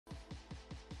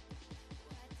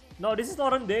No, this is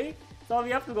Lauren Day, so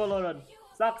we have to go Lauren.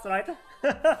 Sucks, right?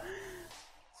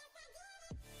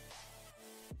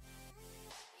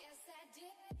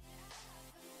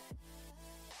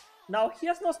 Now he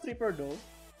has no stripper though.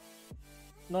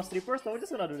 No stripper, so we're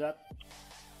just gonna do that.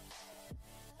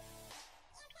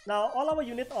 Now all our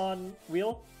unit on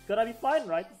wheel gonna be fine,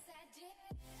 right?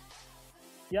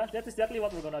 Yeah, that's exactly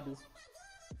what we're gonna do.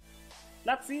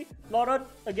 Let's see, Lauren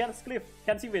against Cliff.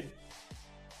 Can she win?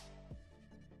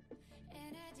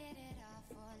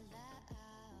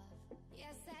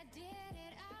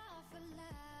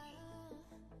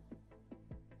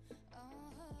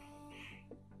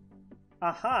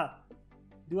 Aha!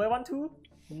 Do I want to?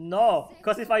 No,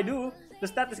 because if I do, the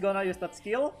stat is gonna use that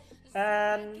skill,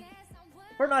 and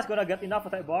Perna is gonna get enough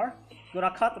attack bar,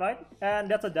 gonna cut, right? And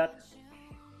that's a death.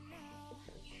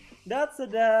 That's a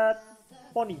death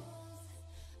pony.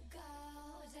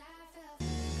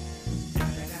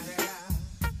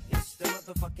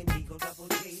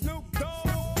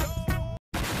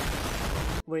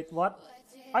 Wait, what?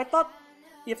 I thought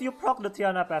if you proc the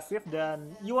Tiana passive,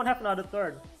 then you won't have another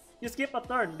turn. You skip a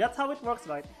turn, that's how it works,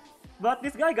 right? But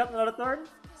this guy got another turn,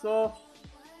 so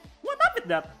what up with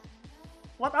that?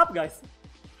 What up, guys?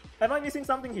 Am I missing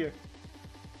something here?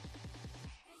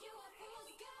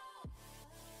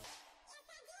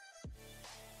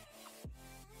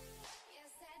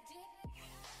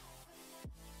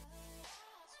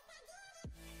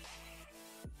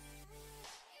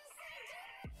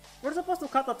 We're supposed to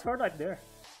cut a turn right there.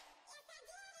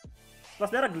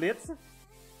 Was there a glitch?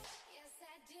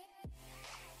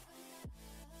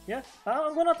 Yeah,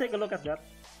 I'm gonna take a look at that.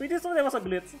 Pretty sure there was a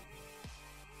glitch.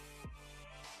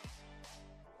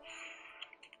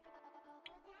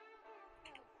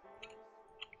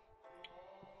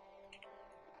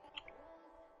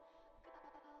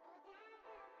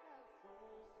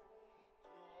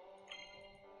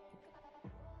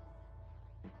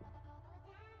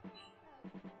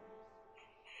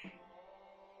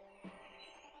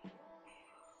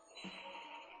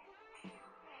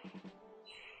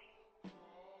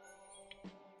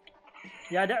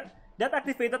 Yeah, that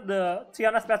activated the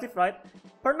Tiana's passive, right?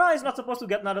 Perna is not supposed to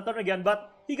get another turn again,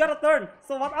 but he got a turn.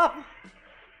 So what up?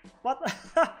 What?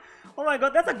 Oh my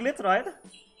god, that's a glitch, right?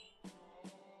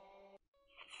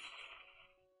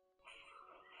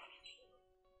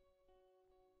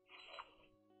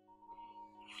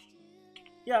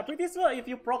 Yeah, pretty sure if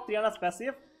you proc Tiana's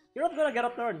passive, you're not gonna get a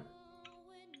turn.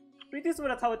 Pretty sure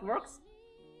that's how it works.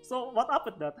 So what up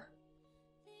with that?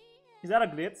 Is that a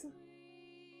glitch?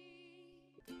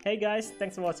 Hey guys,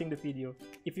 thanks for watching the video.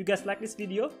 If you guys like this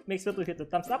video, make sure to hit the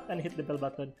thumbs up and hit the bell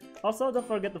button. Also, don't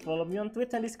forget to follow me on Twitch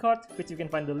and Discord, which you can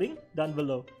find the link down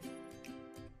below.